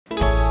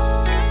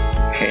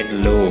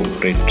Hello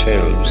grade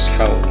 12s,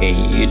 how are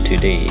you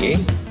today?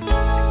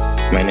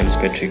 My name is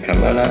Patrick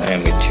Kamala. I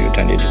am a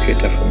tutor and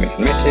educator for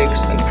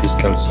mathematics and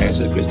physical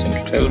sciences grade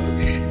 10 to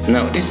 12.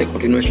 Now this is a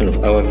continuation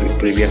of our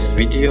previous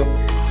video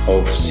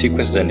of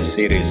sequences and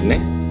series.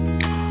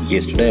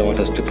 Yes, today I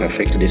want us to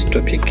perfect this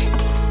topic.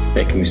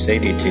 Like we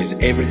said, it is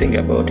everything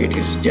about it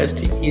is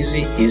just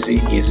easy,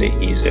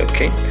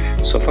 okay?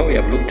 So far we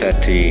have looked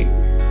at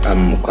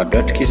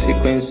quadratic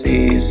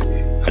sequences,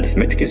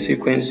 arithmetic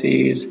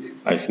sequences,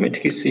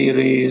 arithmetic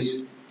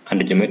series,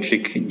 and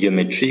geometric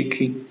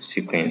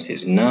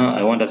sequences. Now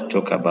I want us to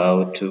talk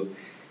about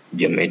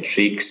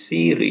geometric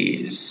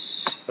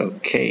series.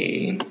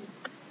 Okay,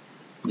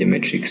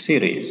 geometric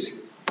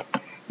series.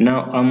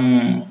 Now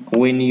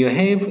when you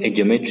have a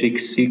geometric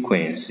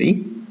sequence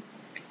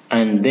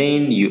and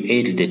then you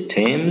add the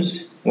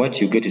terms, what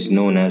you get is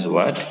known as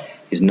what?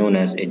 Is known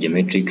as a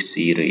geometric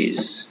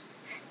series.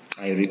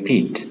 I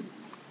repeat,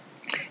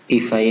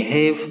 if I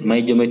have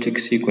my geometric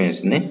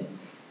sequence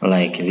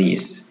like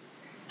this,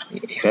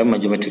 if I have my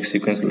geometric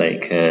sequence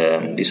like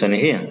this one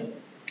here,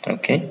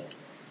 okay,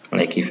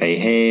 like if I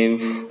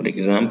have, for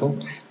example,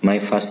 my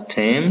first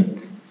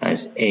term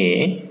as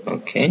A,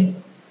 okay,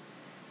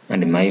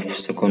 and my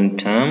second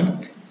term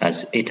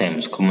as A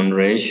times common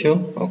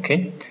ratio,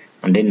 okay,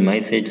 and then my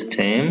third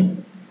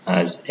term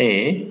as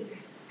A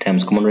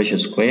times common ratio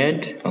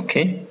squared,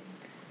 okay,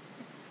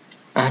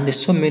 and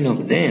so many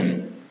of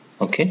them,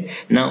 okay.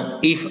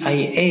 Now if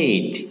I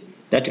add,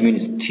 that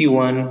means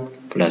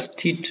T1 plus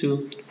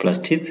T2 plus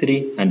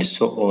T3 and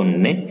so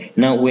on.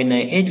 Now when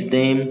I add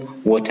them,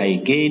 what I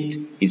get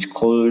is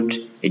called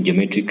a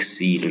geometric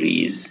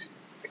series.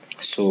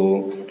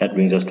 So that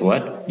brings us to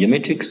what?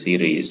 Geometric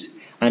series.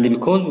 And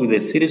because with the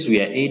series we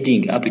are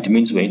adding up, it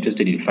means we are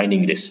interested in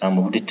finding the sum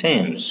of the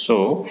terms.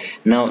 So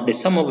now the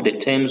sum of the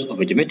terms of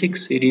a geometric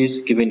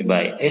series given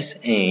by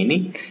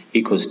Sn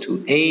equals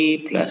to A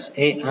plus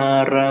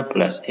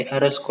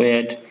AR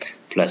squared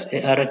plus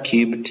AR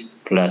cubed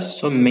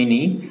plus so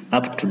many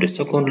up to the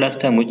second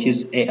last term, which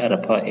is AR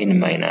power n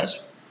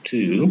minus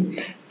 2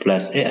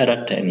 plus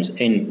AR times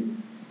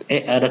n,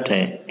 AR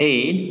times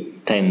A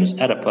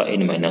times R power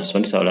n minus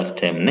 1. This is our last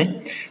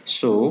term.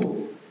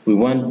 So we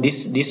want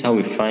this how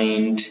we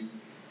find,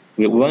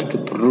 we want to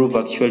prove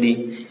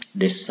actually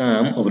the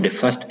sum of the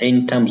first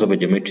n terms of a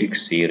geometric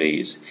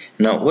series.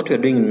 Now what we're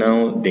doing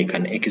now, they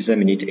can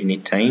examine it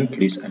anytime,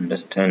 please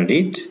understand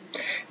it.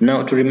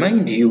 Now to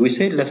remind you, we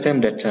said last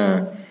time that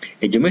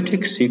a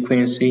geometric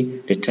sequence,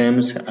 the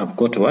terms have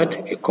got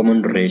what? A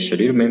common ratio.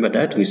 Do you remember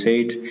that? We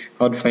said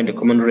how to find a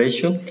common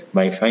ratio?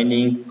 By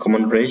finding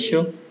common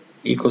ratio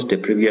equals the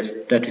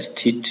previous, that is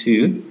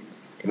T2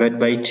 divided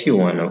by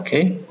T1,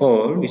 okay?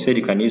 Or we said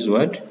you can use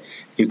what?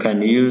 You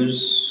can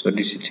use, so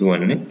this is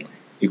T1,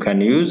 you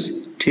can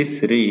use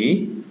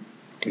T3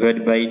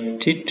 divided by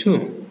T2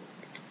 to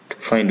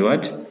find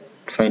what?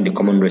 To find the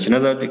common ratio. In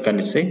other words, you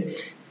can say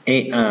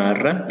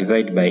AR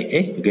divided by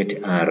A, you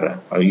get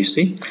R. Or you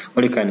see,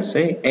 or you can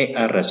say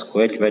AR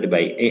squared divided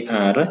by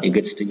AR, you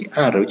get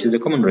R, which is the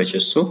common ratio.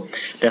 So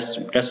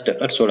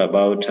that's all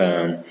about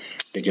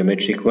the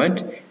geometric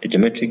what? The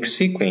geometric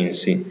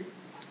sequence.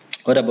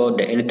 What about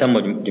the nth term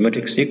of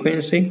geometric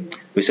sequence?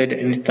 We said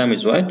the nth term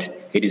is what?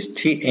 It is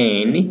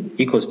Tn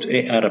equals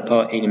to AR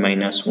power n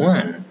minus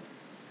 1.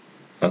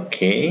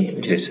 Okay,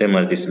 which is the same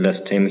as this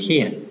last term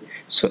here.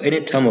 So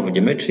any term of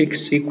geometric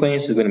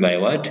sequence is given by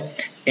what?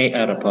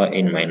 AR power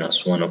n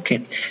minus 1.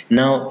 Okay.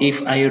 Now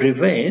if I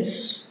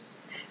reverse,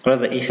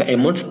 rather if I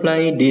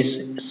multiply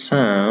this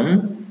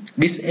sum,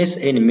 this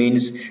Sn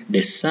means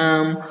the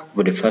sum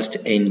of the first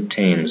n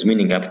terms,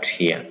 meaning up to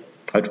here.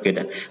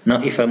 Altogether.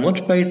 Now if I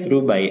multiply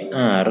through by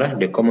R,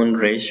 the common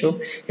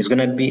ratio is going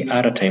to be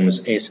R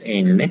times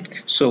Sn.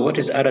 So what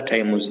is R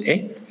times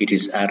A? It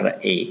is Ra.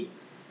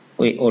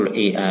 All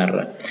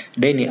AR.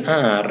 Then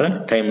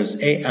R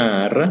times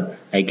AR,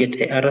 I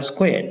get AR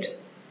squared.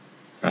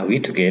 Are we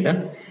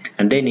together?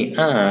 And then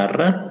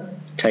R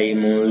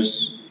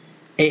times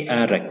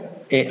AR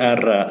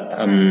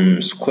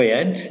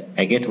squared,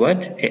 I get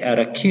what?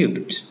 AR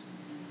cubed.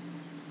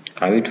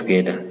 Are we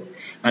together?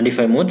 And if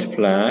I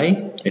multiply,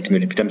 let me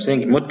repeat, I'm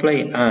saying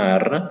multiply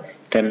R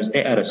times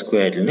AR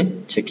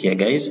squared. Check here,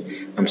 guys.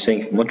 I'm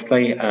saying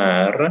multiply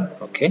R,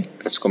 okay,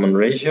 that's common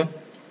ratio,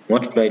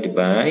 multiplied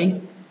by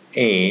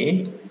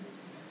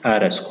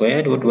AR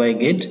squared. What do I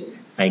get?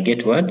 I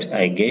get what?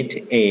 I get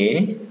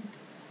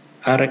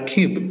AR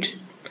cubed.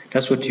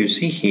 That's what you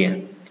see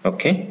here,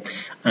 okay?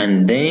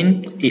 And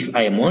then if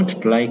I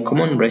multiply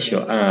common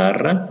ratio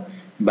R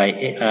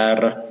by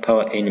AR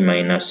power n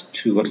minus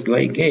 2, what do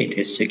I get?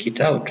 Let's check it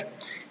out.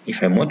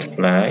 If I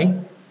multiply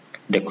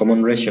the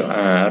common ratio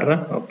R,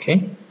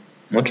 okay,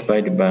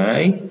 multiplied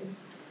by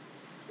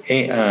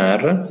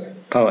AR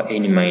power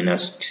n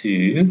minus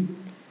 2,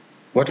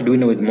 what do we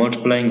know with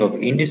multiplying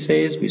of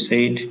indices? We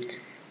said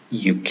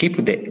you keep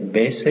the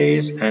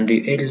bases and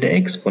you add the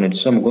exponent.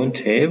 So I'm going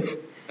to have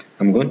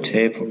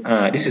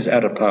this is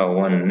R power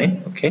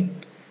 1, okay?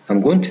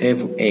 I'm going to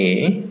have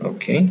A,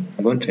 okay?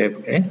 I'm going to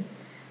have A,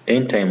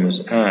 n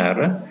times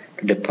R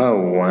to the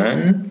power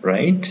 1,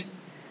 right?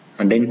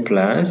 And then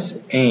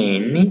plus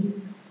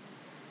n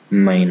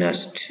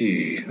minus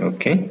 2,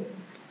 okay?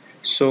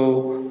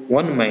 So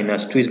 1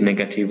 minus 2 is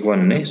negative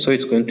 1, so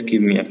it's going to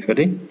give me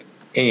actually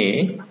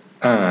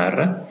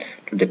AR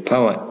to the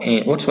power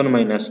n. What's 1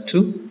 minus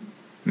 2?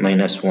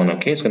 Minus 1,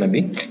 okay? It's going to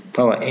be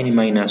power n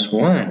minus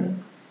 1.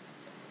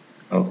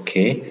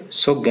 Okay,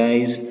 so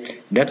guys,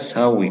 that's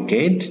how we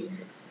get,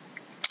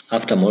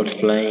 after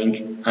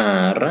multiplying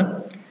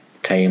R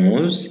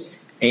times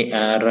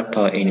AR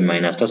power n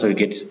minus, that's how we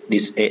get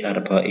this AR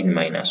power n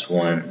minus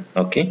 1,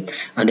 okay?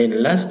 And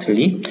then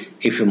lastly,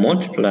 if you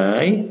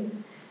multiply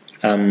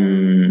R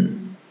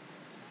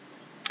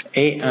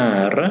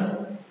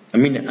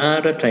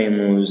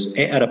times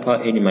AR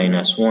power n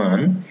minus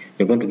 1,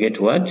 you're going to get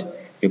what?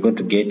 You're going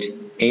to get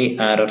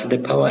AR to the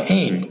power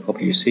n.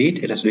 Hope you see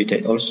it. Let us do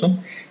it also.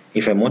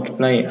 If I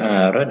multiply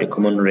R, the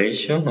common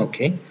ratio,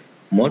 okay,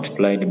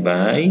 multiplied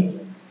by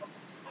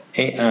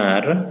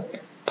AR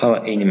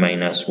power n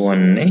minus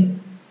 1,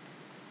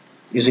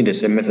 using the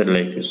same method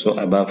like you saw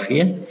above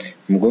here,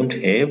 I'm going to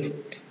have,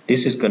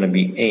 this is going to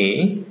be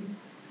A,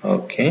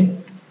 okay,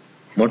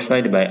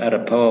 multiplied by R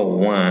power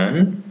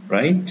 1,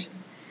 right,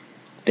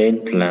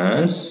 then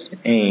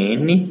plus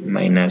n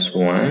minus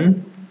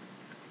 1,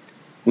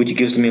 which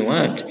gives me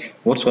what?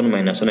 What's 1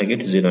 minus 1? I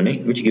get 0,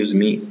 which gives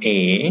me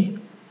A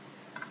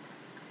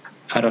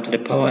R to the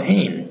power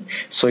n.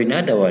 So in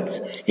other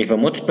words, if I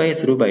multiply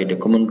through by the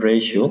common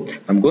ratio,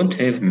 I'm going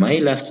to have my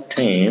last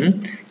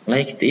term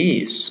like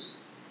this.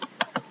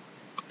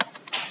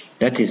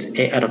 That is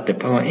AR to the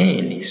power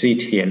n. You see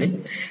it here.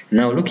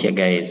 Now look here,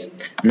 guys.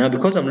 Now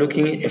because I'm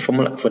looking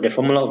for the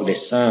formula of the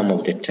sum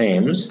of the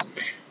terms,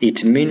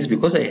 it means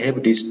because I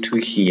have these two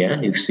here,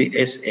 you see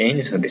Sn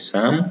is for the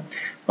sum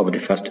of the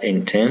first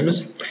n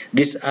terms.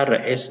 This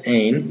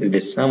Rsn is the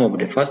sum of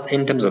the first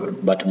n terms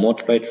but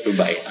multiplied through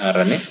by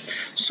R.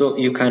 So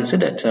you can say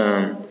that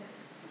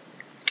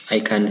I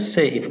can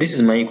say if this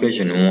is my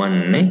equation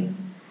 1,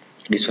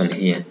 this one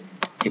here,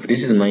 if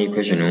this is my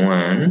equation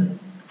 1,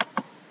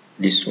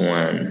 this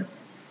one,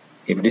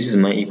 if this is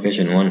my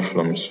equation 1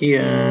 from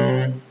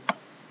here,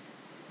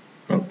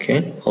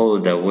 okay, all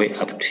the way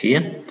up to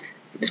here,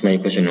 this is my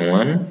equation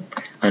 1,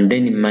 and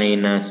then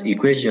minus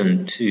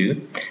equation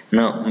 2.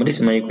 Now this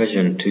is my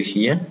equation 2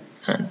 here,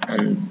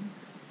 and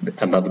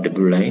above the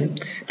blue line,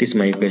 this is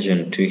my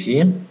equation 2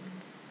 here.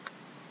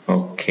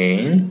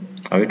 Okay,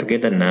 are we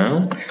together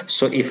now?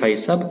 So if I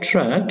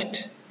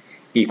subtract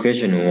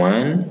equation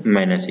 1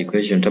 minus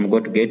equation 2, I'm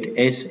going to get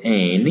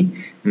Sn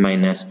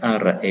minus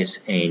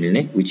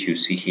Rsn, which you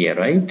see here,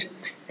 right?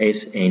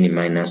 Sn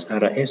minus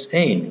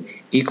Rsn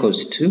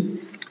equals to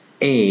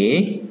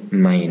A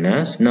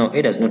minus, now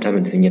A does not have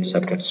anything yet to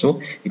subtract,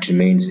 so it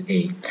remains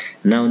A.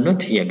 Now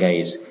note here,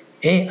 guys,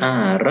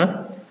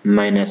 AR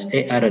minus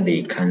AR,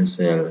 they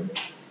cancel.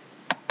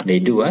 They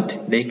do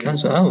what? They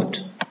cancel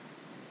out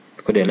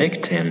because they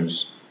like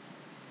terms.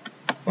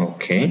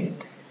 Okay,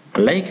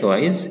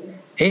 likewise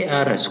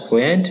AR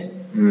squared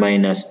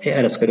minus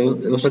AR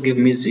squared also give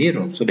me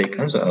 0, so they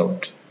cancel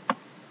out.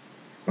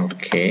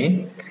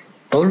 Okay,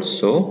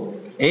 also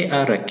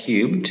AR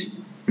cubed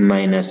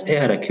minus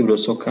AR cubed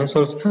also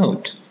cancels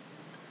out.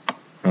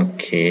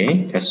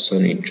 Okay, that's so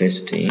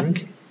interesting.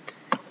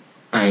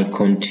 I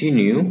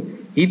continue,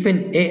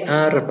 even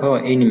AR power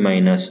n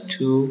minus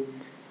 2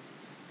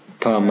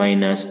 power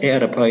minus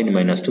AR power n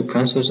minus 2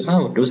 cancels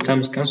out. Those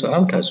terms cancel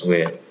out as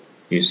well,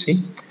 you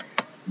see.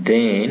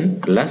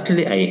 Then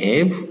lastly I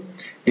have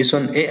this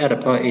one, AR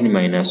power n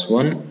minus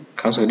 1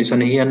 cancel this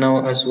one here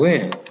now as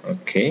well.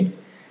 Okay,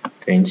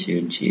 thank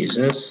you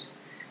Jesus.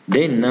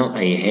 Then now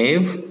I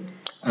have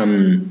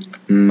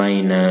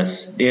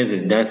minus,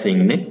 there's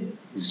nothing,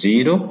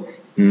 0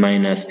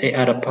 minus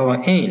AR power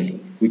n,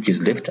 which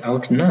is left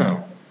out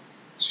now.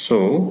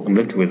 So I'm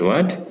left with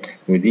what?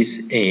 With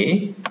this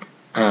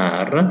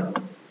AR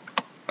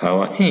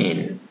power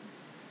n.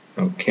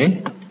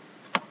 Okay,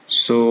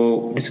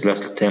 so this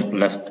last term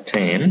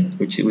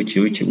which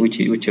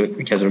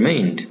has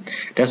remained.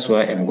 That's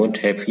why I'm going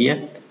to have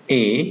here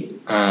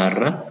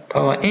AR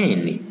power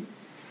n.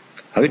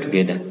 Are we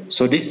together?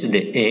 So this is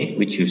the A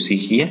which you see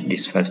here,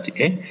 this first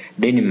A,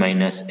 then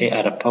minus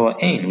AR power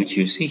n, which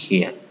you see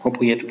here. Hope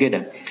we are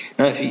together.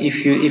 Now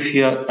if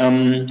you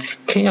are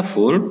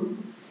careful,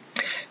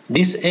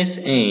 this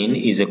Sn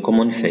is a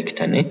common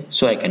factor,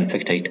 so I can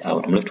factor it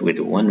out. I'm left with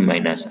 1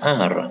 minus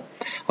R.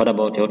 What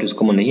about what is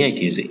common here? It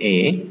is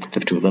A,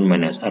 left with 1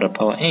 minus R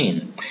power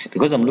n.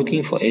 Because I'm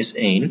looking for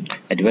Sn,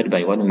 I divide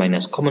by 1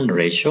 minus common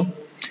ratio.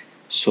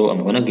 So I'm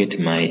going to get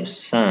my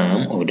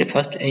sum of the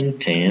first n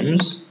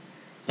terms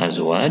as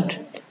what?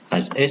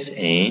 As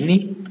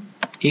Sn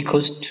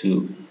equals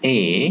to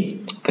A,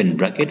 open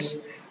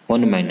brackets,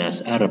 1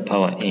 minus R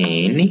power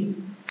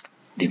n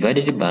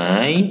divided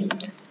by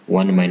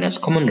 1 minus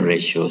common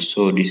ratio.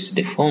 So this is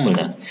the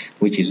formula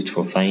which is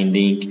for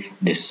finding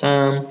the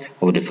sum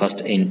of the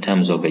first n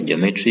terms of a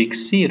geometric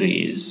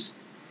series.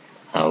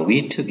 Are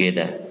we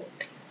together?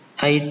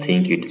 I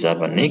think you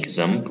deserve an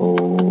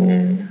example.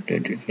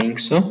 Don't you think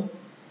so?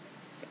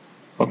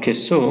 Okay,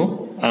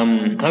 so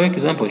our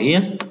example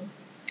here,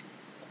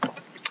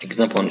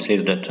 example 1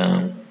 says that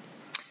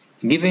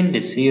given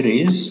the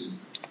series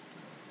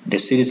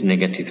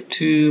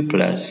 -2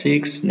 plus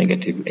 6,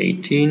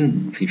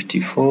 -18,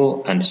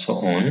 54, and so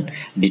on,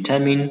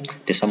 determine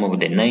the sum of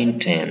the 9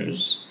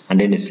 terms. And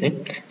then they say,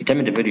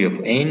 determine the value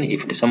of n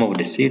if the sum of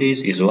the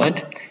series is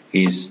what?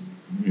 Is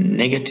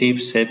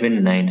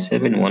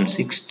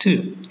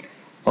 -797,162.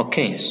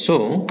 Okay,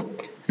 so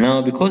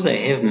now because I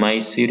have my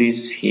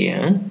series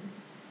here,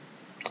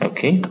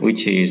 okay,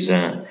 which is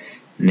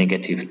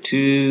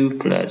 -2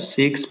 plus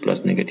 6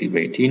 plus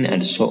 -18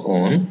 and so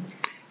on,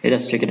 let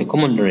us check the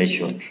common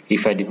ratio.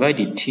 If I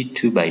divide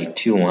T2 by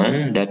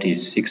T1, that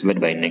is 6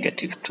 divided by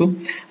 -2,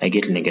 I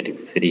get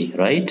 -3,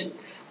 right?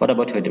 What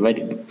about if I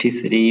divide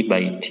T3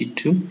 by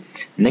T2?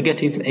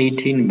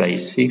 -18 by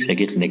 6, I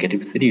get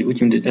 -3,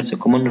 which means that's a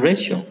common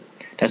ratio.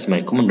 That's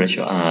my common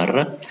ratio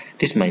R.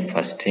 This is my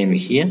first term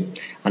here,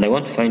 and I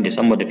want to find the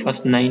sum of the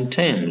first 9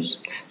 terms.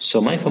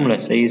 So my formula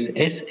says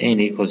Sn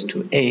equals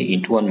to A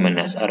into 1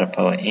 minus R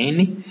power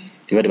n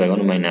divided by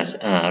 1 minus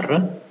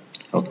R.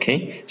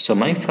 Okay, so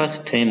my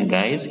first term,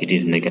 guys, it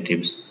is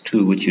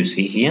 -2, which you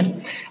see here.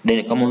 Then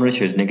the common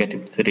ratio is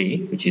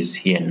 -3, which is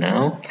here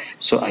now.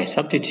 So I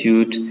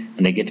substitute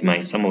and I get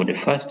my sum of the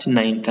first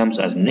 9 terms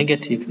as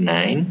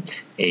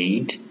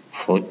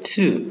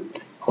 -9,842.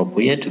 Hope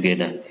we are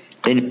together.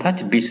 Then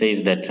part B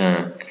says that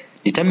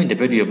determine the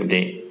value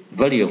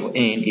of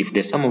n if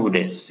the sum of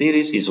the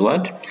series is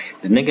what?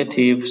 Is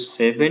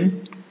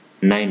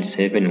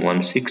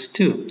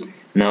 -797,162.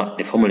 Now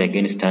the formula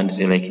again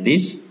stands like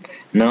this.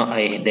 Now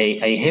I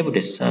have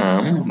the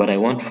sum, but I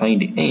want to find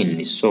the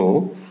n,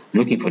 so I'm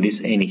looking for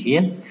this n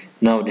here.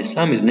 Now the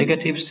sum is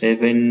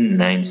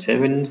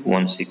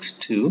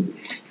 -797,162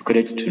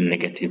 equated to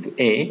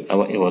 -a.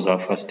 Our a was our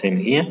first term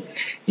here,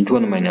 into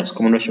 1 minus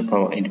common ratio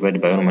power n divided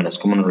by 1 minus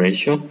common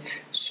ratio.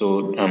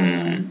 So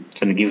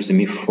it gives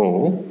me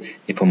 4.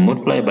 If I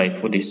multiply by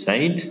 4 this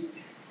side,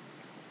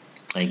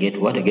 I get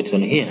what? I get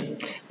on here,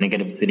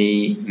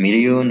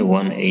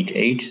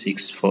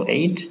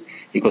 -3,188,648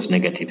 equals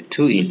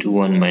 -2 into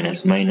 1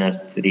 minus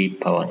 3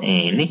 power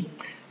n.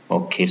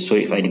 Okay, so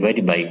if I divide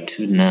it by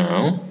 2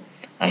 now,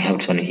 I have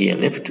this one here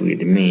left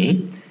with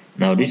me.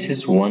 Now this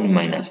is 1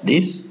 minus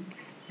this.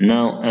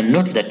 Now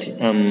note that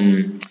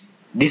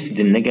this is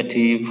the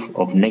negative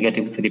of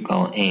 -3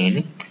 power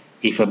n.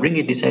 If I bring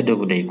it this side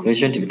of the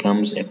equation, it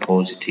becomes a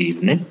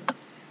positive.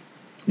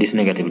 This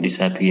negative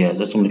disappears.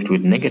 That's left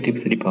with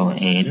 -3 power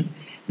n.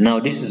 Now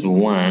this is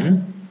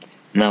 1.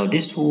 Now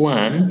this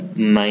 1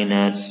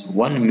 minus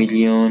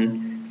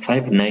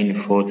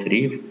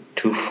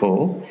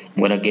 1,594,324,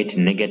 I'm going to get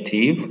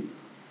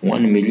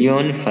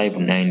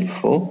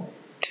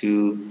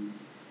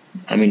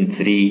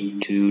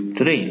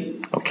 -1,594,323.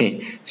 Okay,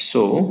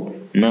 so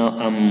now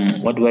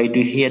what do I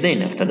do here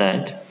then after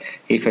that?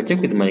 If I check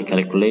with my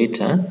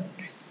calculator,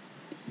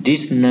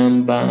 this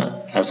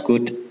number has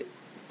got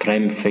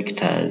prime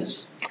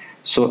factors.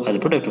 So as a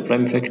product of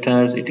prime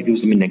factors, it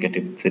gives me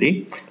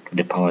 -3 to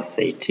the power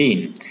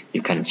 13.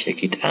 You can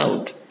check it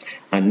out.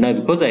 And now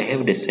because I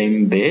have the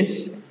same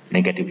base,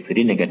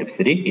 -3,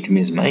 -3, it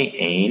means my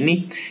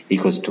n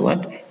equals to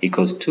what?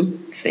 Equals to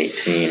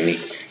 13.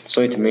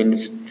 So it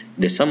means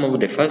the sum of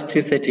the first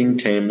 13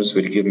 terms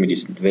will give me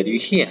this value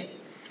here.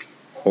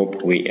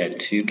 Hope we are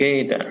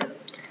together.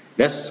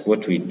 That's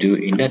what we do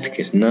in that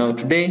case. Now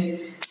today,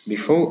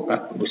 before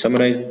we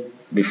summarize,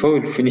 before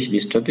we finish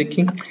this topic,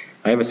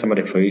 I have a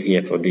summary for you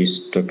here for this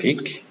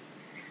topic.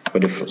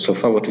 So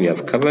far what we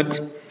have covered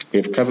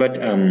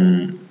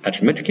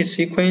arithmetic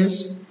sequence,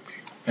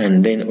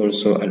 and then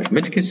also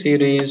arithmetic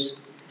series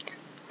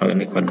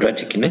and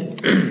quadratic.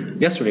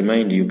 Just to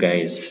remind you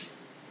guys,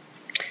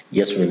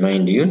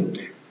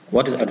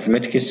 what is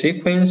arithmetic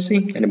sequence?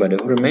 Anybody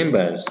who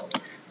remembers?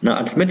 Now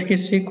arithmetic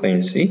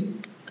sequence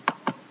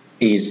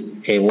is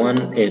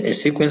a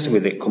sequence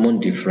with a common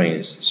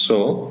difference. So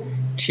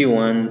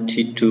T1,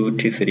 T2,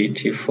 T3,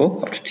 T4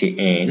 up to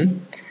Tn.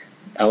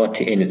 Our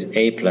Tn is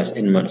A plus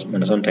n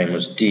minus 1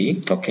 times D.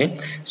 Okay,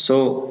 so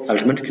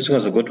arithmetic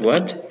sequence has got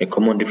what? A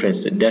common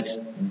difference. That's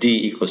D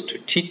equals to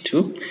T2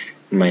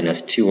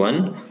 minus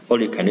T1, or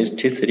you can use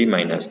T3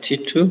 minus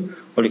T2,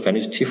 or you can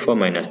use T4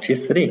 minus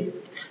T3.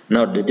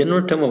 Now the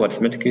general term of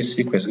arithmetic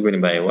sequence is given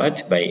by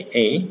what? By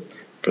A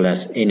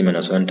plus n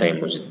minus 1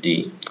 times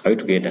D. Are we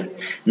together?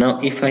 Now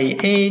if I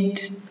add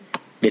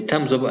the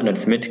terms of an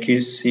arithmetic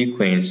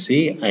sequence,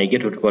 I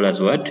get what we call as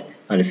what?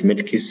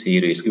 Arithmetic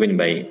series, given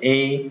by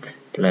A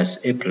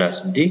plus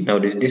D. Now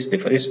this is the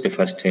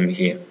first term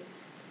here.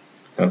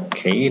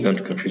 Okay,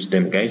 don't confuse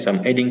them, guys.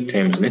 I'm adding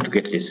terms to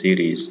get the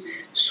series.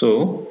 So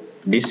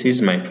this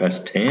is my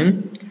first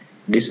term,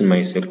 this is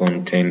my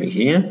second term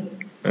here.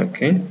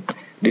 Okay,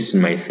 this is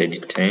my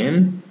third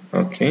term.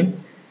 Okay,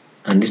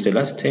 and this is the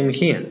last term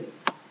here.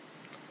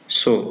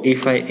 So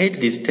if I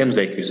add these terms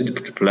like you see the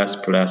plus,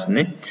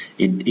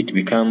 it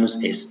becomes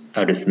an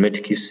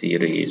arithmetic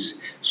series.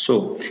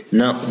 So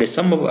now the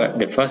sum of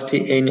the first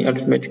n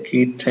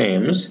arithmetic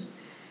terms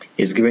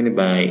is given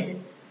by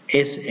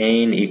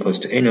Sn equals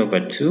to n over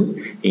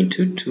 2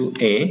 into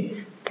 2a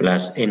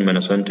plus n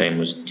minus 1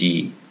 times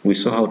d. We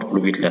saw how to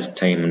prove it last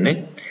time.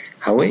 Ne?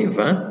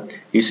 However,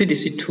 you see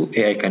this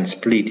 2a, I can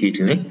split it.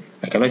 Ne?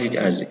 I can write it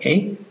as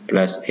a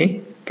plus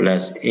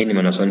n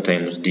minus 1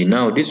 times d.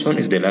 Now this one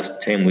is the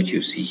last term which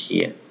you see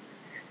here.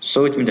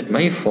 So it means that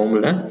my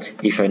formula,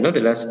 if I know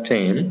the last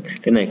term,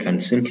 then I can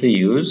simply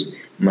use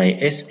my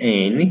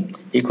Sn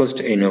equals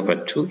to n over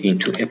 2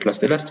 into a plus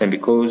the last term,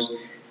 because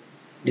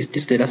this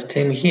is the last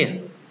term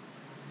here.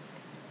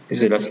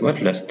 This is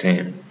the last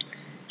term.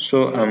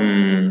 So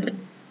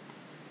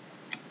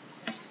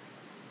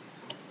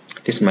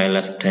this is my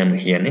last term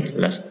here, ne?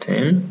 Last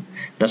term.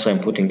 That's why I'm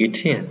putting it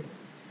here.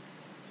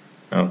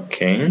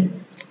 Okay.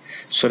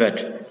 So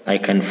that I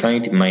can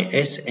find my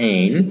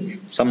Sn,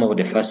 sum of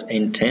the first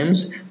n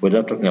terms,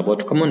 without talking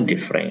about common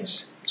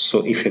difference.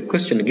 So if a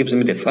question gives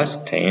me the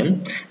first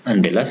term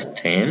and the last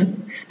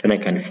term, then I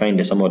can find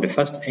the sum of the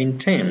first n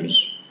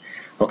terms.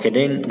 Okay,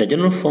 then the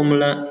general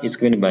formula is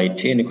given by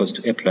Tn equals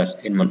to a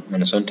plus n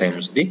minus 1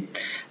 times d.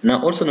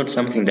 Now also note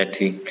something, that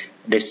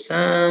the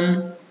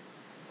sum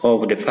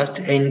of the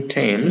first n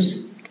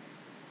terms,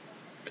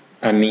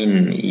 I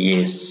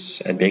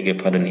beg your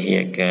pardon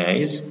here,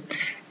 guys.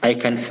 I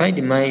can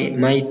find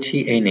my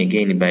Tn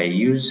again by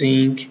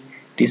using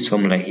this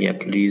formula here.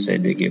 Please, I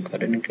beg your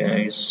pardon,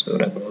 guys.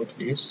 Sorry about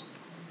this.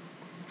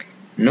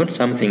 Note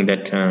something,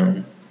 that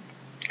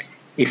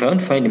if I want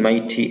to find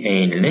my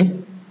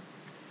Tn,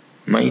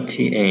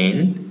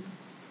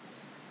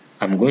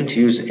 I'm going to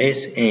use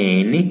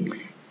Sn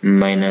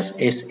minus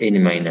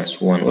Sn minus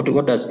 1.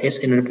 What does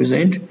Sn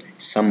represent?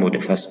 Sum of the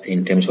first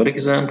n terms. For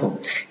example,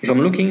 if I'm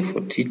looking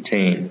for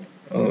T10,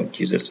 oh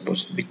Jesus,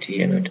 supposed to be T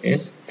here, not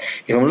S.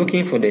 If I'm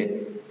looking for the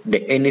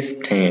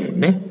nth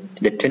term,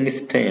 the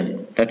 10th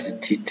term, that is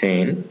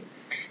T10.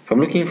 If I'm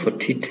looking for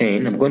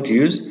T10, I'm going to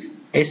use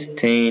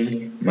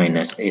S10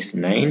 minus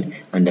S9,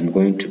 and I'm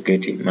going to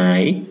get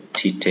my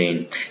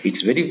T10.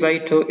 It's very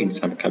vital in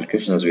some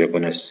calculations we are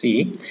going to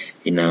see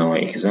in our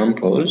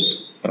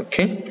examples.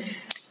 Okay,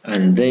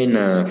 and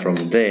then from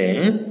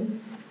there,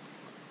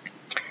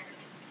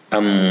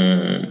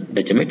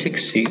 the geometric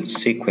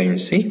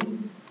sequence,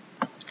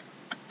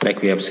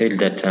 like we have said,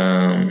 that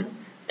it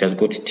has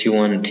got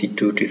T1,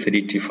 T2,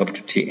 T3, T4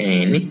 to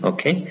Tn.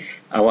 Okay,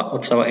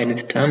 what's our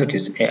nth term? It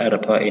is a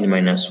power n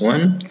minus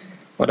 1.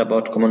 What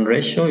about common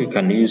ratio? You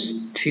can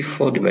use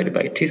T4 divided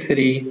by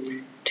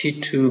T3,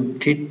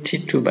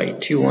 T2 by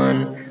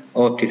T1,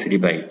 or T3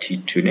 by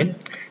T2.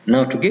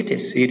 Now to get a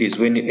series,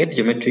 when you add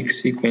geometric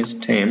sequence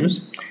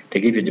terms,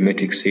 they give you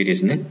geometric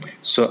series.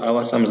 So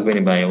our sum is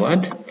going by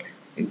what?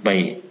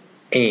 By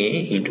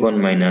a into 1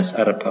 minus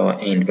r power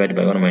n divided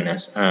by 1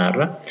 minus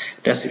r.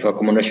 That's if our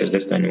common ratio is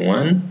less than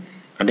 1.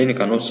 And then you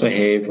can also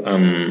have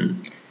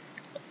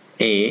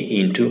a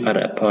into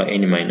r power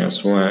n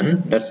minus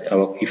 1. That's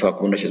if our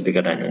common ratio is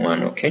bigger than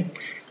 1. Okay.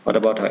 What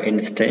about our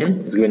nth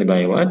term? It's given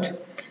by what?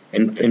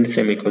 Nth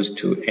term equals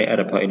to a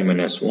r power n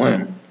minus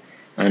 1.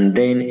 And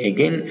then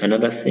again,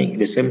 another thing,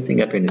 the same thing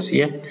happens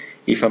here.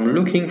 If I'm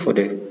looking for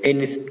the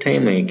nth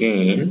term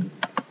again,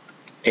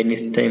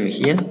 nth term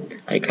here,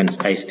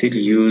 I still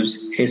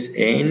use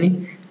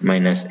Sn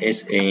minus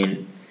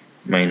Sn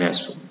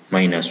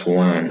minus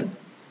 1.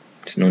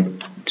 It's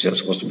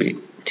supposed to be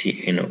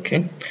Tn.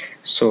 Okay,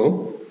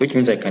 so which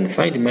means I can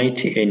find my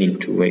Tn in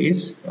two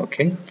ways.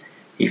 Okay,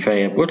 if I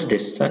have got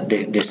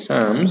the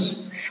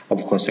sums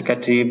of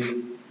consecutive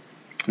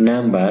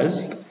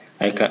numbers,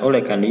 all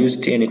I can use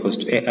Tn equals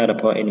to a r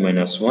power n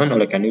minus 1,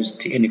 or I can use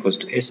Tn equals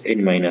to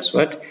Sn minus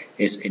what?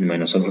 Sn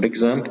minus 1. For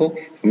example,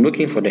 if I'm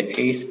looking for the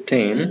 8th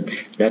term,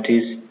 that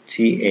is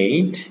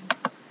T8.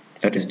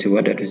 That is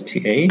what? That is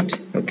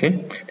T8.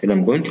 Okay, then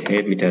I'm going to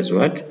have it as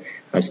what?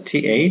 As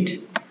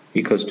T8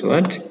 equals to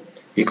what?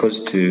 Equals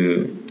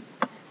to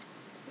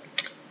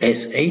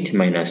S8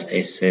 minus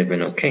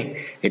S7.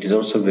 Okay, it is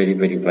also very,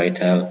 very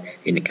vital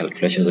in the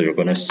calculations that you're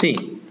going to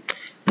see.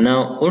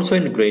 Now, also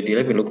in grade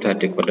 11, we looked at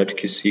the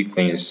quadratic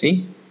sequence,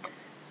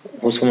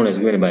 whose formula is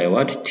given by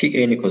what?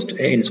 Tn equals to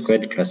an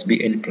squared plus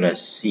bn plus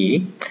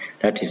c.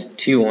 That is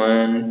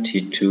T1,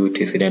 T2,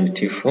 T3, and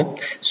T4.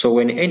 So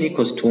when n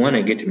equals to 1,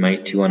 I get my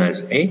T1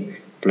 as a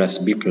plus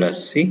b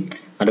plus c.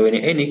 And when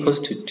n equals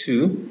to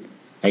 2,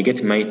 I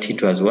get my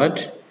T2 as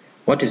what?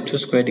 What is 2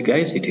 squared,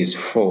 guys? It is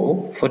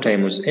 4. 4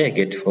 times a, I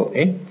get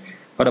 4a.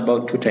 What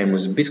about 2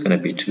 times b? It's going to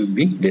be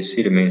 2b. The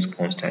c remains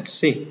constant,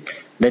 c.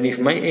 Then if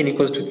my n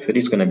equals to 3,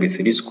 it's going to be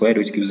 3 squared,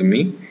 which gives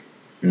me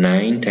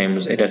 9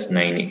 times a, that's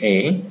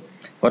 9a.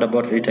 What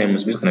about 3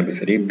 times b? It's going to be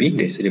 3b.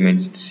 The c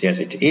remains c as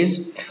it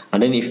is.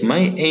 And then if my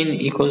n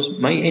equals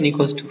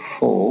to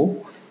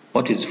 4,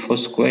 what is 4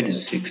 squared?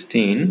 Is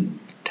 16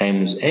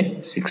 times a,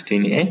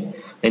 16a.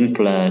 Then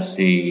plus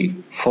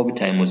 4b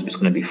times b is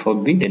going to be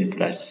 4b, then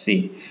plus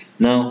c.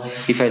 Now,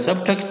 if I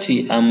subtract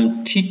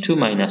T2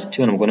 minus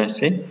T1, I'm going to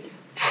say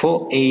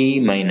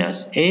 4a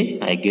minus a,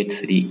 I get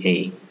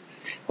 3a.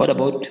 What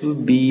about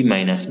 2b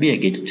minus b? I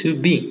get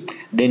 2b.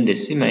 Then the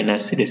c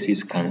minus c, the c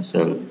is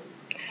cancelled.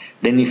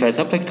 Then if I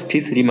subtract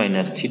T3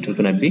 minus T2, it's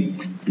going to be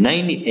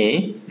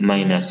 9A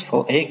minus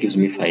 4A gives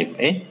me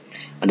 5A.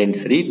 And then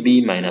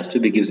 3B minus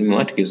 2B gives me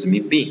what? Gives me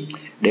B.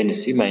 Then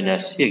C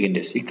minus C, again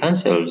the C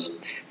cancels.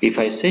 If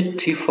I say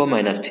T4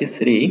 minus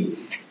T3,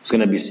 it's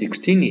going to be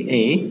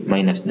 16A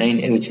minus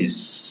 9A, which is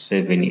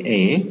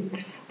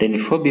 7A. Then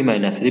 4B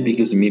minus 3B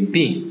gives me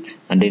B.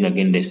 And then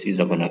again the C's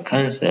are going to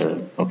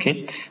cancel.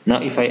 Okay.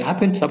 Now if I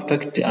happen to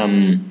subtract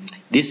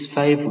this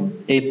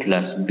 5A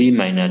plus B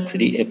minus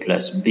 3A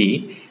plus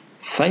B,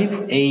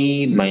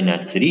 5A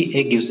minus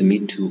 3A gives me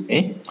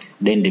 2A.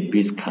 Then the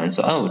B's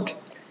cancel out.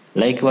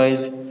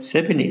 Likewise,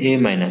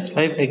 7A minus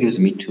 5A gives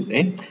me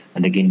 2A,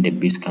 and again the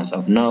B's cancel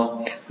out.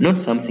 Now, note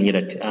something here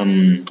that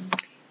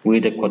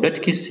with the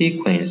quadratic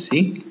sequence,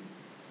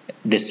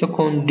 the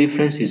second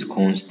difference is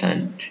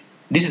constant.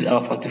 This is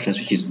our first difference,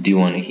 which is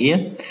D1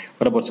 here.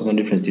 What about second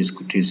difference? This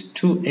is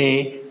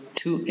 2A,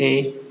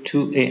 2A,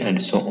 2A,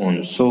 and so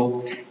on.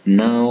 So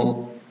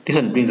now this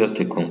one brings us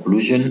to a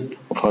conclusion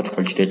of how to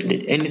calculate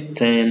the nth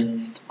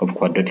term of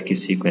quadratic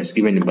sequence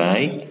given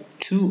by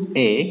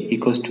 2A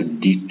equals to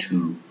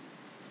D2.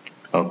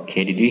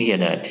 Okay, did you hear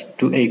that?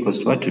 2A equals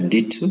to what? To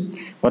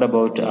D2. What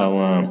about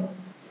our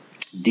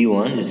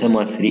D1? The same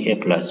as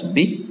 3A plus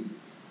B.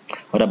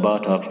 What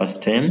about our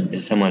first term? The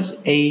same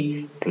as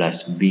A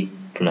plus B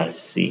plus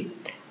C.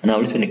 Now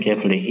listen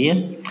carefully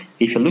here.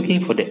 If you're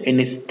looking for the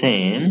nth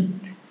term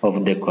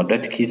of the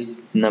quadratic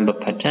number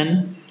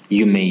pattern,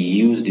 you may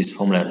use this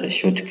formula as a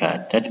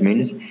shortcut. That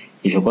means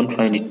if you're going to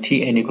find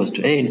Tn equals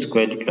to an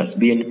squared plus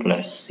bn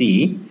plus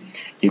c,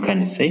 you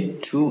can say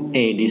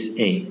 2a, this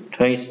a,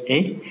 twice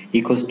a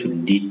equals to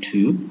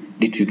d2.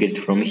 D2 you get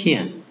from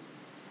here.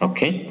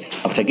 Okay.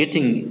 After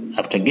getting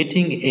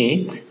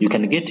a, you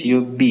can get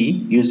your b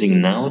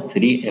using now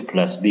 3a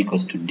plus b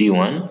equals to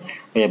d1,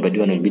 whereby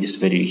d1 will be this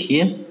value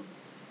here.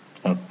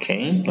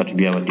 Okay, that will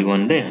be our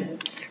d1 there.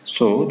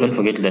 So don't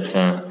forget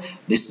that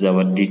this is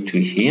our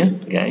d2 here,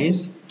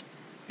 guys.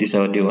 This is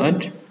our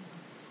d1.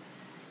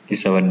 This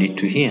is our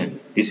d2 here.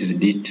 This is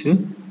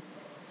d2.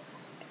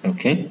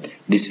 Okay,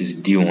 this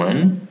is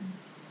d1.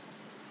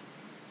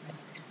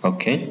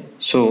 Okay,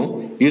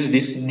 so use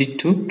this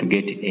d2 to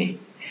get a.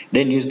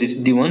 Then use this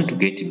d1 to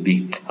get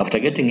b. After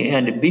getting a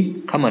and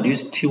b, come and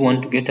use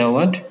t1 to get our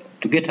what?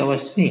 To get our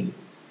c.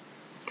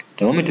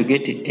 The moment you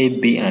get a,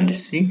 b, and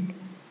c,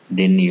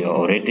 then you are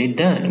already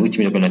done. Which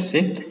means you're going to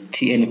say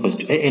Tn equals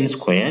to an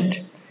squared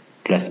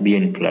plus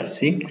bn plus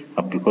c,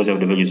 because of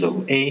the values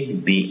of a,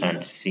 b,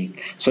 and c.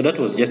 So that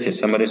was just a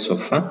summary so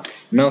far.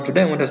 Now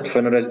today I want us to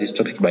finalize this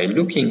topic by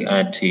looking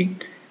at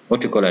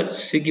what we call as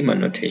sigma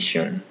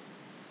notation.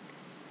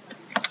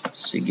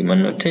 Sigma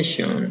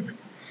notation.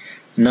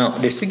 Now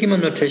the sigma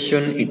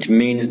notation, it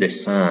means the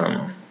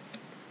sum.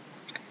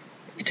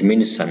 It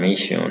means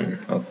summation.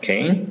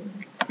 Okay,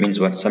 it means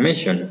what?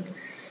 Summation.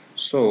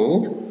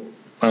 So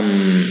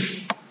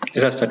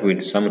let us start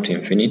with sum to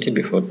infinity.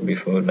 Before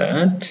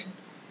that,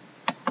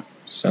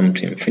 sum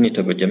to infinity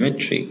of a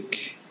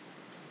geometric.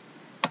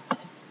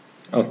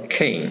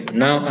 Okay,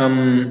 now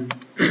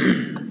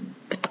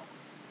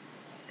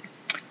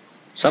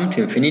sum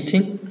to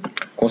infinity.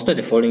 Consider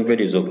the following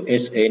values of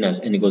Sn as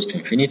n goes to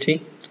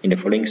infinity in the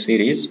following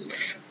series: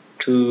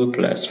 2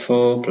 plus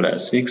 4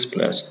 plus 6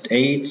 plus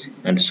 8,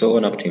 and so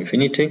on up to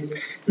infinity.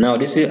 Now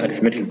this is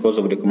arithmetic because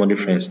of the common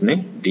difference,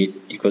 d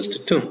equals to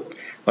 2.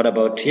 What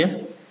about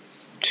here?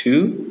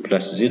 2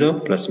 plus 0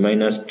 plus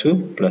minus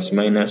 2 plus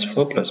minus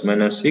 4 plus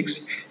minus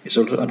 6 is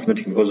also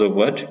arithmetic because of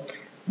what?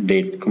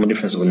 The common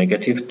difference of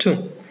negative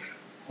 2.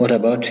 What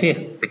about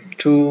here?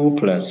 2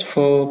 plus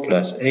 4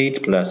 plus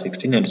 8 plus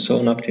 16, and so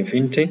on up to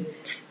infinity.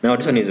 Now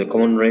this one is a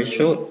common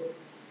ratio,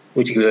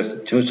 which gives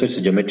us 2, so it's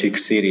a geometric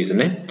series,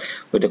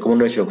 with a common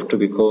ratio of 2,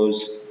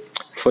 because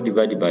 4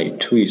 divided by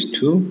 2 is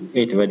 2,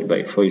 8 divided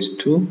by 4 is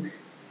 2.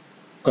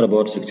 What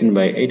about 16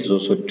 by 8 is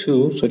also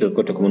 2, so it has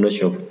got a common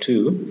ratio of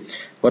 2.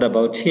 What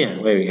about here,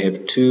 where we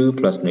have 2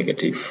 plus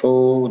negative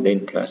 4,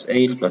 then plus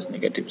 8 plus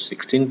negative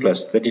 16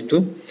 plus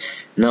 32.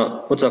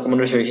 Now, what's our common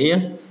ratio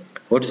here?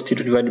 What is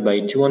T2 divided by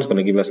T1 is going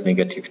to give us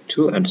negative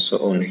 2, and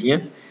so on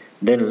here.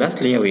 Then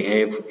lastly, we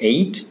have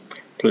 8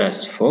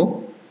 plus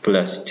 4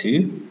 plus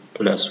 2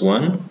 plus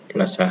 1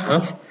 plus a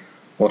half.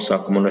 What's our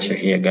common ratio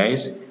here,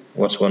 guys?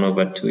 What's 1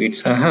 over 2?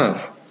 It's a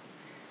half.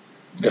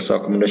 That's our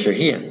common ratio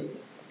here.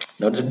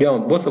 Now,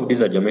 both of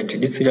these are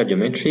geometric. These three are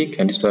geometric,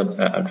 and this one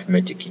are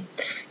arithmetic.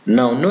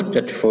 Now, note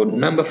that for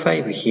number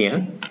 5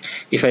 here,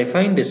 if I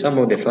find the sum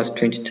of the first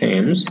 20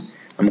 terms,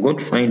 I'm going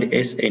to find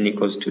Sn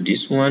equals to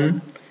this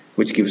one,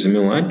 which gives me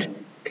what?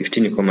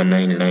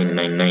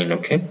 15,9999.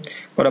 Okay.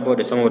 What about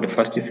the sum of the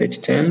first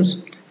 30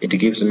 terms? It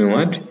gives me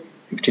what?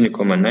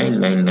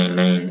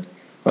 15,9999.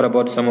 What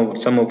about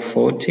sum of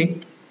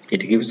 40? It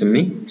gives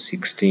me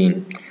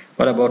 16.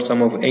 What about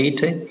sum of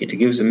 80? It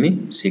gives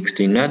me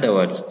 16. In other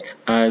words,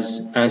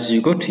 as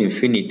you go to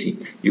infinity,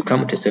 you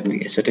come to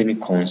a certain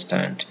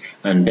constant,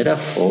 and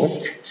therefore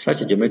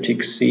such a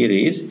geometric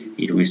series,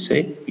 it will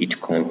say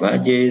it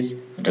converges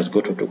and has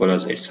got what we call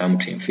as a sum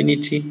to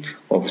infinity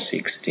of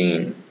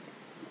 16.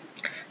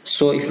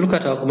 So if you look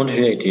at our common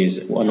ratio, it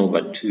is 1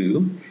 over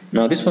 2.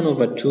 Now this 1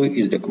 over 2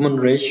 is the common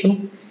ratio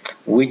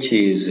which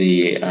is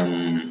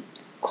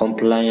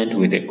compliant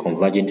with a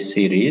convergent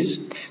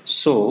series.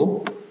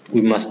 So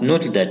we must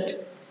note that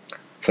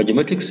for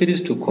geometric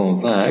series to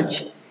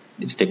converge,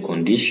 it's the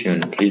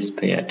condition. Please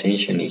pay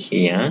attention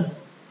here.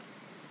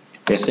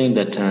 We are saying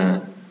that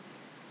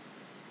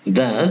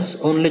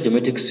thus only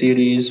geometric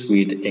series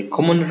with a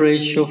common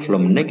ratio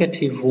from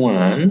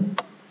 -1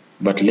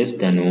 but less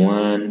than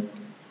 1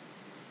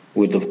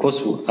 with, of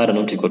course, r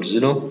not equal to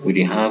 0,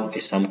 we have a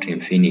sum to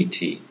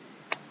infinity.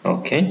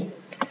 Okay,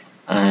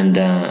 and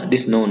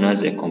this is known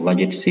as a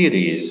convergent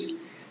series.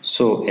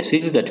 So a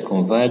series that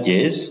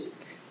converges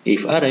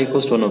if r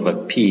equals to 1 over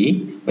p,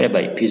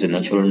 whereby p is a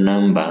natural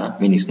number,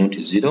 meaning it's not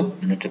 0,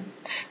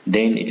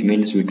 then it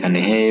means we can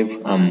have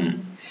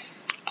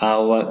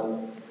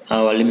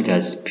our limit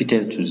as p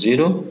tends to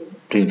 0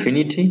 to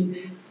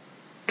infinity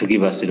to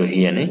give us 0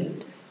 here.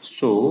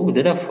 So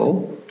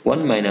therefore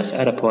 1 minus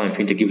r power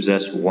infinity gives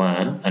us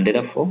 1, and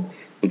therefore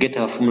we get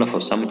our formula for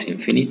sum to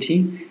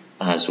infinity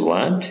as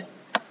what?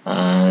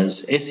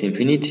 As s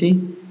infinity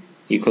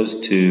equals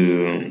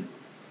to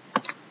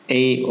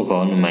a over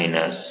 1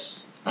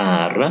 minus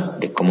r,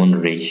 the common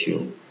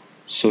ratio.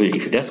 So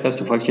if it asks us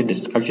to calculate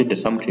the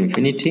sum to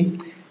infinity,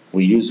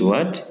 we use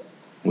what?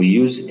 We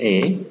use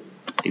a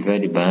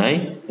divided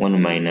by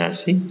 1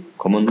 minus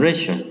common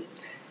ratio.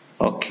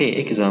 Okay,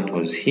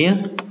 examples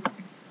here.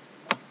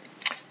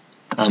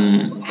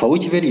 For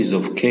which values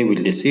of k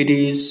will the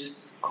series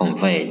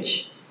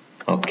converge?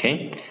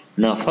 Okay,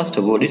 now first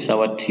of all, this is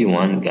our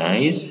T1,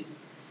 guys.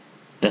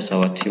 That's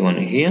our T1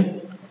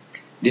 here.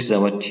 This is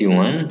our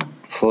T1.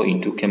 4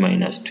 into k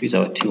minus 2 is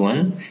our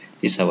T1.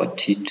 This is our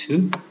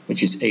T2,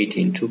 which is 8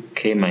 into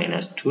k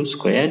minus 2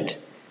 squared.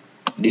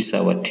 This is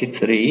our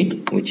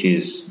T3, which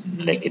is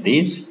like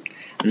this.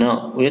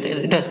 Now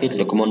let us get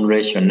the common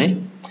ratio.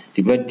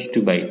 Divide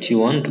T2 by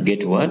T1 to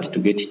get what? To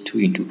get 2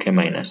 into k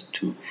minus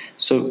 2.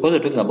 So because we're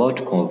talking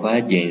about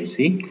convergence,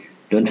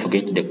 don't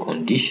forget the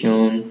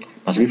condition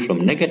must be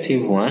from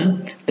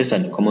 -1 less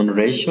than common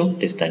ratio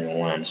less than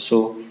 1.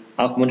 So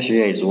our common ratio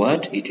here is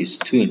what? It is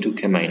 2 into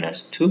k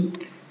minus 2.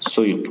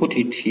 So you put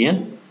it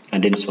here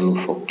and then solve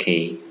for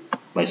k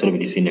by solving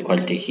this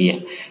inequality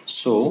here.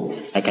 So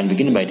I can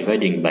begin by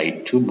dividing by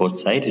 2 both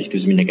sides, which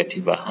gives me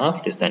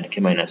 -1/2 less than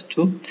k minus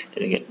 2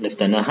 less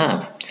than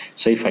 1/2.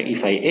 So if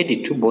I add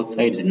it to both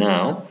sides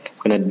now,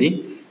 it's going to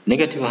be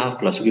 -1/2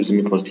 plus 2 gives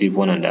me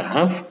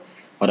 +1.5.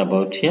 What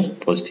about here?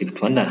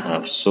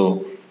 +2.5.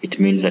 So it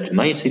means that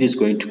my series is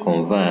going to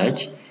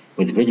converge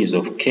with values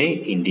of k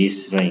in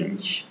this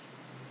range,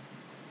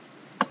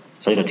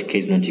 so that k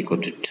is not equal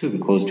to 2,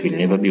 because it will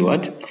never be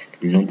what?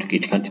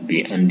 It can't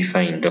be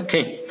undefined.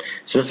 Okay,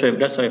 so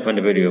that's why I find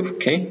the value of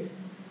k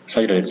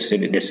such that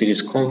the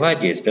series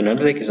converges. Then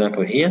another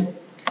example here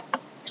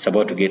is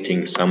about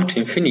getting sum to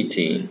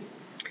infinity.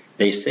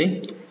 They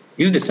say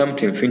use the sum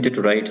to infinity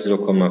to write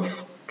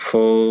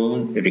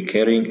 0,4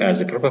 recurring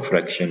as a proper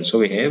fraction. So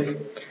we have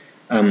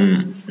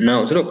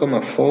now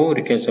 0,4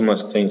 recurring sum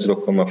as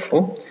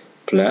 0,4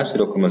 plus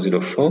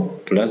 0,04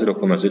 plus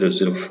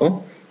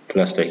 0,004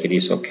 plus like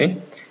this. Okay,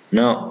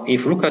 now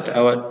if you look at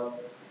our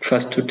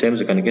first two terms,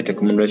 we can get a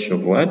common ratio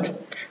of what?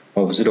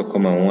 Of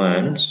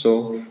 0,1.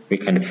 So we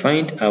can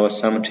find our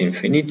sum to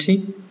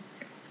infinity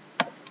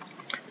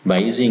by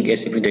using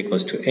s infinity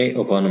equals to a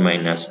over 1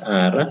 minus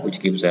r, which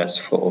gives us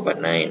 4 over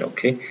 9.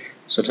 Okay,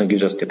 so that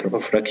gives us the proper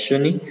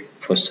fraction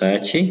for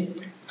such a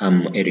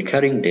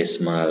recurring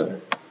decimal.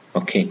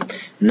 Okay,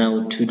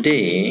 now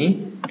today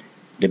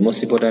the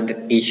most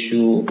important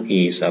issue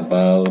is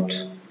about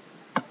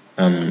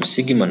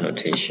sigma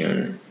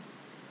notation.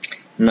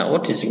 Now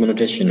what is sigma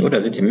notation? What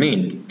does it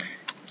mean?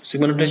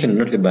 Sigma notation is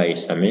denoted by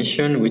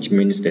summation, which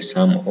means the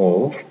sum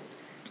of,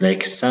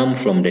 like sum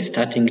from the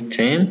starting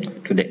term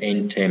to the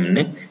end term.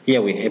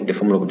 Here we have the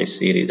formula of the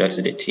series, that's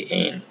the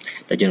Tn,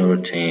 the general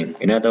term.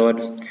 In other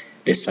words,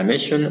 the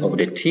summation of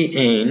the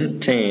Tn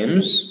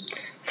terms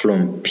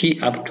from P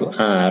up to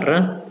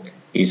R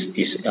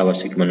is our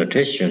sigma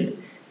notation,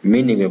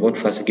 meaning we're going to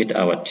first get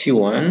our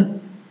T1.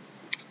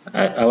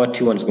 Our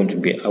T1 is going to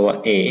be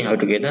our A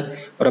altogether.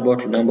 What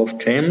about the number of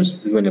terms?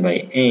 It's going to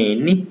be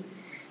N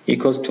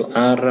equals to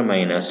R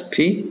minus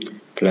P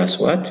plus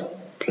what?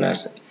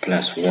 Plus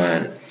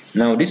 1.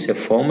 Now this is a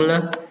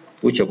formula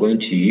which you're going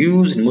to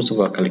use in most of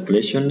our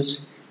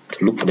calculations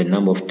to look for the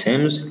number of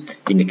terms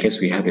in the case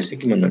we have a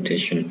sigma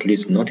notation.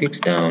 Please note it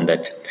down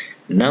that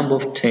number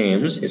of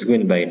terms is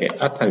going by the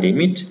upper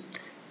limit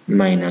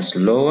minus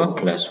lower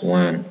plus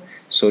 1.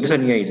 So this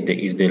one here is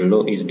the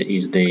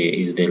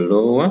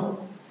lower,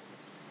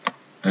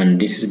 and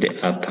this is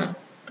the upper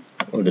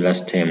of the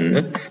last term.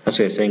 That's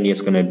why we're saying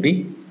it's going to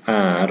be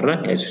R,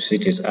 as you see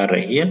it is R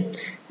here,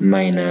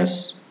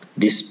 minus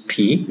this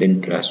P,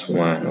 then plus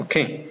 1.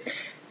 Okay,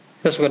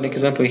 let's look at an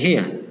example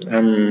here.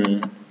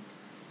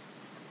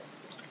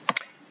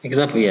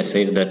 Example here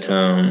says that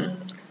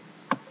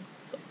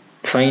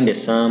find the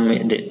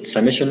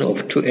summation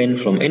of 2n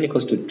from n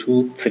equals to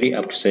 2, 3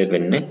 up to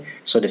 7.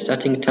 So the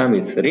starting term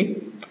is 3,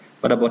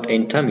 What about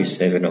n term is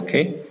 7,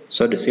 okay?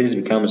 So the series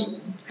becomes,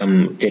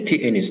 the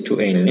Tn is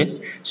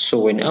 2n.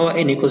 So when our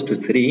n equals to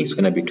 3, it's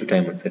going to be 2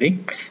 times 3.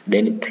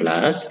 Then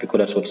plus, because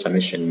that's what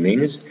summation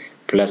means,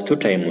 plus 2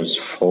 times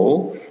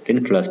 4,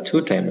 then plus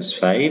 2 times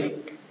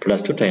 5,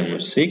 plus 2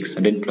 times 6,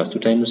 and then plus 2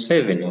 times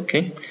 7,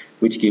 okay?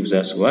 Which gives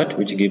us what?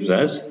 Which gives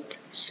us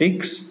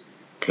 6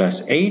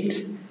 plus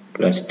 8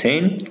 plus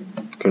 10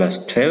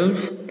 plus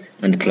 12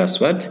 and plus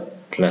what?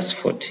 Plus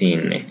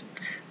 14.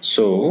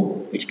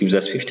 So which gives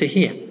us 50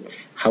 here.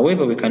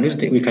 However, we can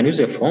use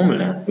a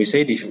formula. We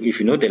said if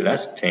you know the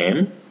last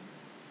term,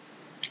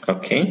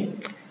 okay,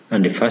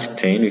 and the first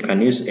term, we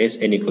can use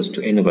Sn equals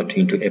to n over 2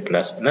 into a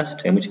plus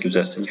last term, which gives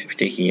us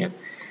 50 here.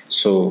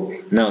 So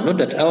now note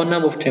that our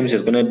number of terms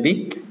is going to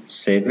be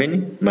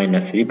 7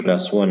 minus 3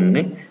 plus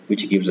 1,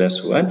 which gives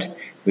us what?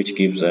 Which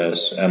gives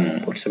us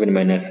 7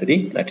 minus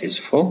 3, that is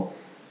 4.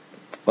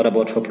 What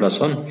about 4 plus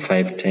 1?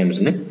 5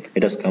 terms.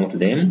 Let us count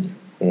them.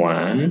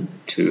 1,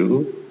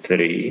 2,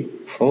 3,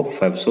 4,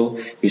 5. So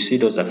you see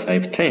those are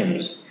 5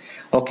 terms.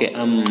 Okay,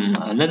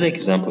 another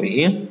example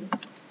here.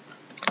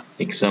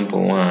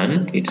 Example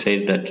 1, it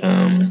says that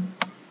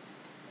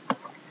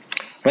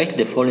write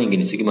the following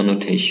in sigma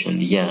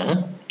notation.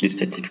 Yeah, this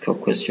is a typical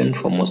question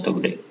for most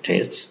of the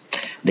tests.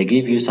 They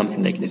give you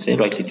something like this,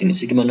 write it in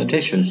sigma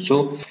notation.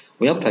 So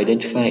we have to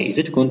identify, is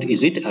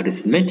it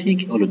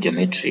arithmetic or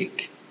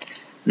geometric?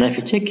 Now if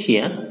you check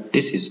here,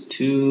 this is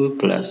 2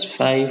 plus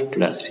 5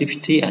 plus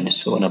 50 and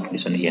so on up to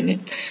this one here.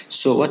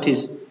 So what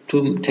is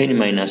 10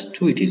 minus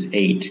 2? It is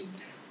 8.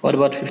 What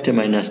about 50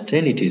 minus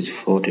 10? It is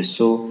 40.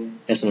 So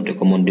that's not a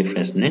common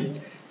difference.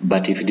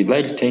 But if you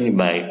divide 10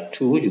 by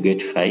 2, you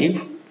get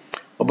 5.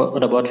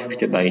 What about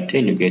 50 by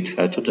 10? You get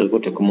 5. So that's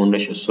got a common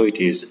ratio. So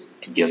it is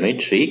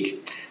geometric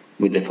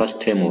with the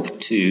first term of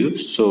 2.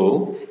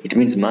 So it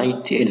means my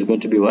Tn is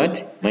going to be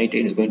what? My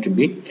Tn is going to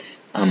be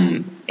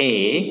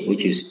A,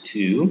 which is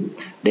 2,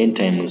 then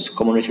times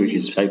common ratio, which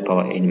is 5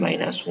 power n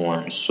minus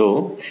 1.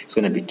 So it's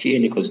going to be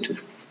Tn equals to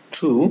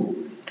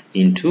 2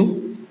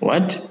 into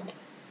what?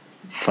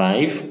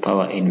 5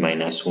 power n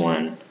minus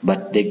 1.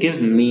 But they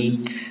gave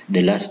me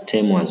the last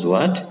term was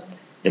what?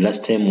 The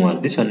last term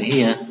was this one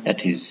here,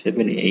 that is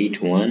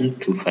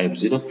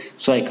 781250.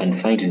 So I can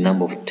find the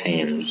number of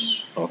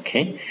terms.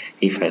 Okay,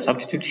 if I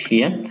substitute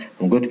here,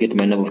 I'm going to get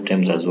my number of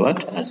terms as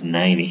what? As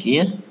 9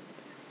 here,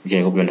 which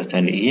I hope you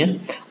understand it here.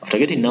 After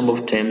getting number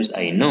of terms,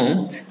 I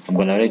know I'm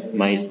going to write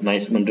my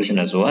notation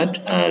as what?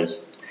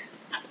 As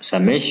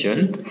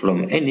summation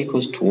from n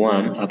equals to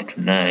 1 up to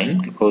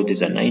 9, because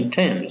these are 9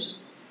 terms.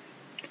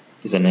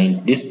 These are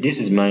 9. These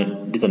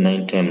are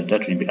 9 terms.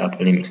 That will be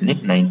upper limit,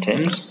 9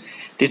 terms.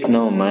 This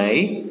now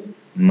my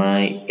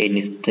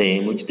nth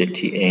term, which is the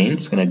Tn,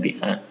 is going to be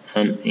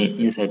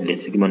inside the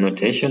sigma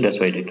notation. That's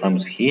why it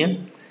comes here.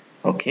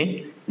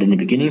 Okay. Then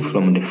beginning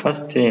from the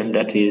first term,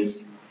 that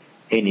is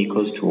n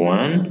equals to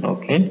 1.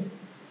 Okay.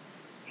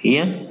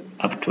 Here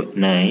up to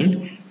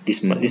 9.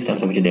 This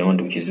answer which they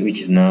want, which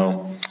is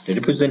now the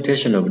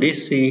representation of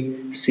this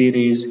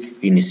series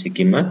in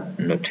sigma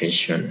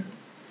notation.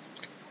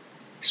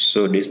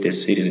 So this is the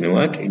series in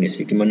what? In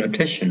sigma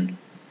notation.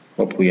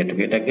 Hope we are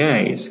together,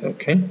 guys.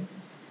 Okay,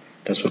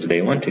 that's what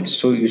they wanted.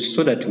 So you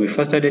saw that we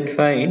first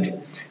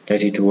identified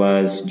that it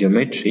was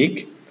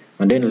geometric,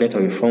 and then later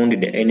we found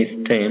the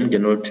nth term,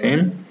 general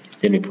term.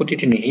 Then we put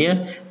it in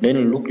here.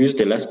 Then use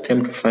the last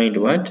term to find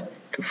what?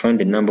 To find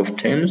the number of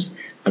terms,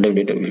 and then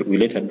we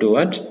later do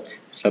what?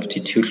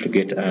 Substitute to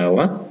get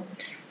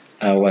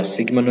our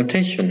sigma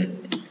notation.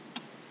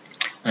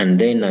 And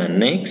then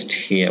next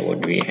here,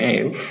 what do we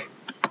have?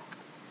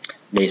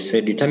 They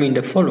said determine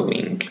the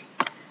following.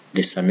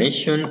 The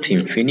summation to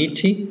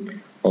infinity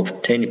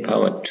of 10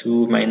 power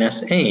 2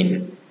 minus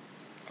n.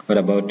 What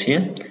about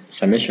here?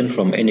 Summation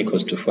from n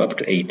equals to 4 up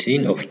to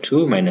 18 of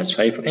 2 minus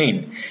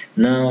 5n.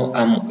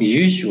 Now,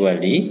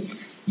 usually,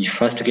 you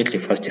first get the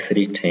first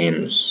 3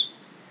 terms,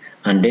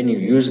 and then you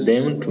use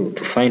them to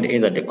find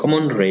either the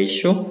common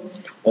ratio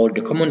or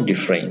the common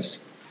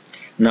difference.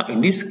 Now,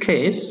 in this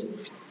case,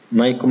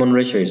 my common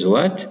ratio is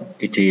what?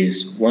 It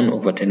is 1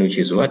 over 10, which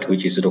is what?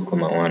 Which is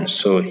 0.1.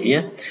 So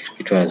here,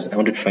 I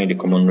wanted to find the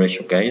common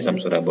ratio, guys. I'm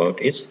sorry about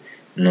this.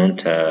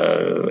 Not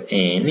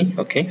n.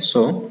 Okay,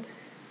 so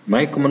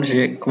my common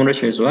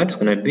ratio is what? It's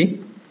going to be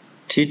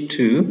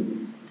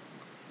T2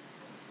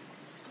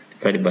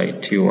 divided by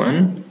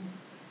T1.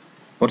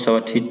 What's our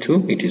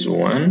T2? It is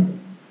 1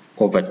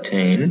 over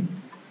 10,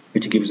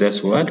 which gives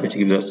us what? Which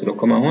gives us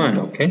 0.1.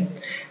 Okay.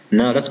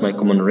 Now that's my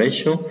common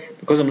ratio.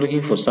 Because I'm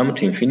looking for sum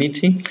to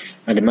infinity,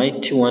 and my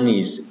T1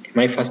 is,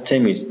 my first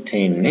term is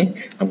 10.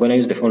 I'm going to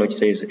use the formula which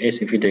says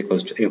S infinity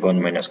equals to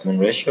F1 minus common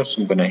ratio.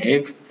 So I'm going to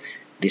have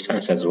this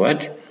answer as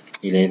what?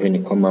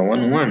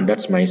 11,11.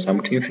 That's my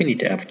sum to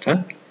infinity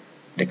after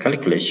the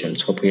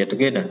calculations. Hope we are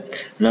together.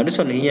 Now this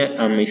one here,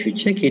 if you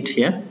check it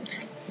here,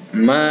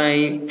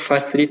 my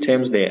first 3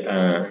 terms there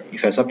are,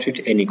 if I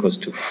substitute n equals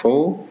to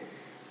 4,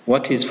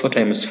 what is 4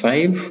 times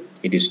 5?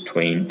 It is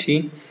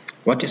 20.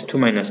 What is 2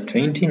 minus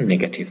 20?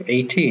 Negative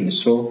 18.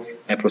 So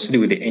I proceed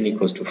with the n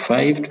equals to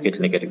 5 to get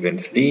negative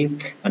 23,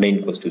 and n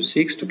equals to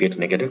 6 to get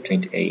negative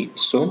 28.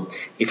 So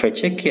if I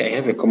check here, I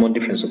have a common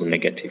difference of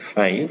negative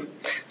 5.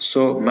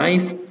 So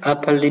my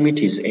upper limit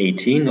is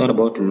 18. What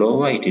about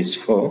lower? It is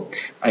 4.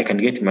 I can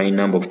get my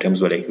number of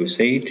terms, but like we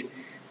said,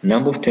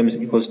 number of terms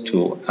equals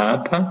to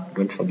upper,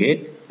 don't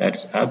forget,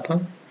 that's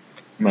upper,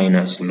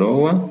 minus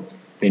lower,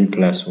 then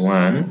plus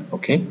 1,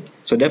 okay?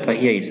 So the upper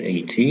here is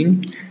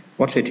 18.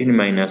 What's 18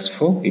 minus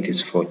 4? It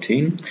is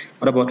 14.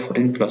 What about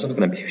 14 plus 1? It's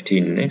going to be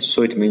 15. Eh?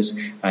 So it means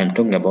I'm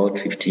talking about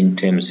 15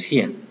 terms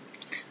here.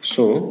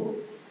 So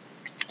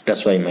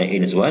that's why my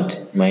n is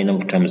what? My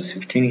number of terms is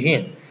 15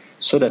 here.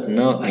 So that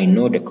now I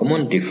know the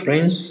common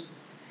difference.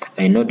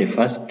 I know the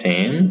first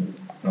term,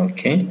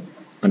 okay?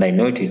 And I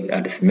know it is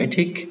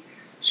arithmetic.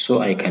 So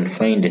I can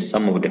find the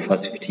sum of the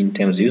first 15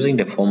 terms using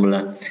the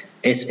formula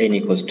Sn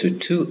equals to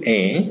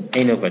 2a,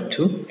 n over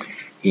 2,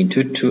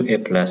 into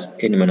 2a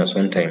plus n minus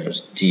 1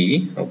 times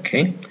d,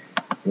 okay,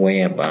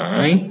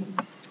 whereby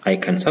I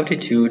can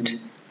substitute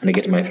and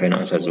get my final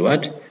answer as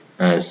what?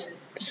 As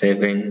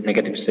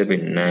negative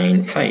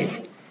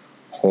 795.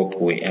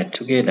 Hope we are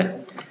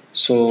together.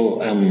 So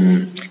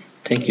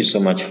thank you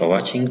so much for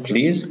watching.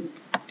 Please,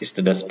 this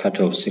is just part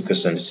of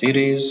sequence and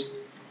series,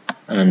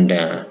 and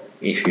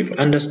if you've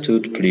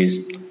understood,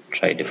 please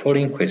try the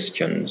following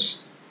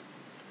questions.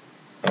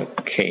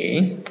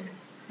 Okay,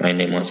 my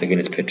name once again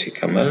is Patrick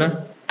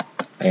Kamala.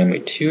 I am a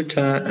tutor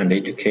and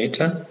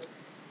educator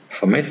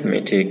for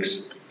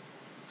mathematics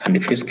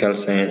and physical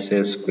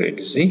sciences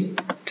grade Z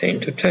 10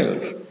 to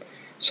 12.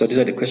 So these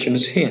are the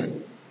questions here.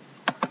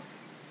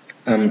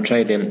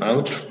 Try them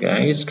out,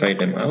 guys. Try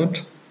them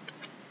out.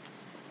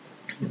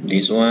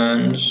 These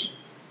ones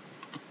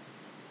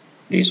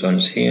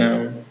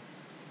here,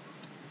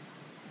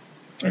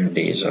 and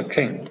these.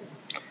 Okay,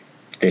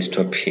 let's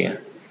stop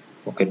here.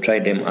 Okay, try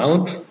them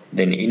out,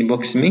 then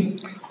inbox me,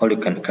 or you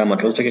can come at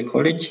Rosake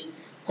College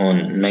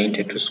on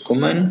 92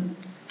 Skuman,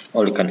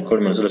 or you can call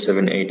me on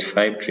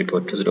 0785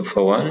 222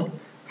 041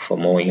 for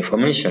more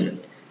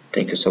information.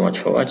 Thank you so much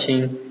for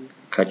watching.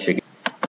 Catch you again.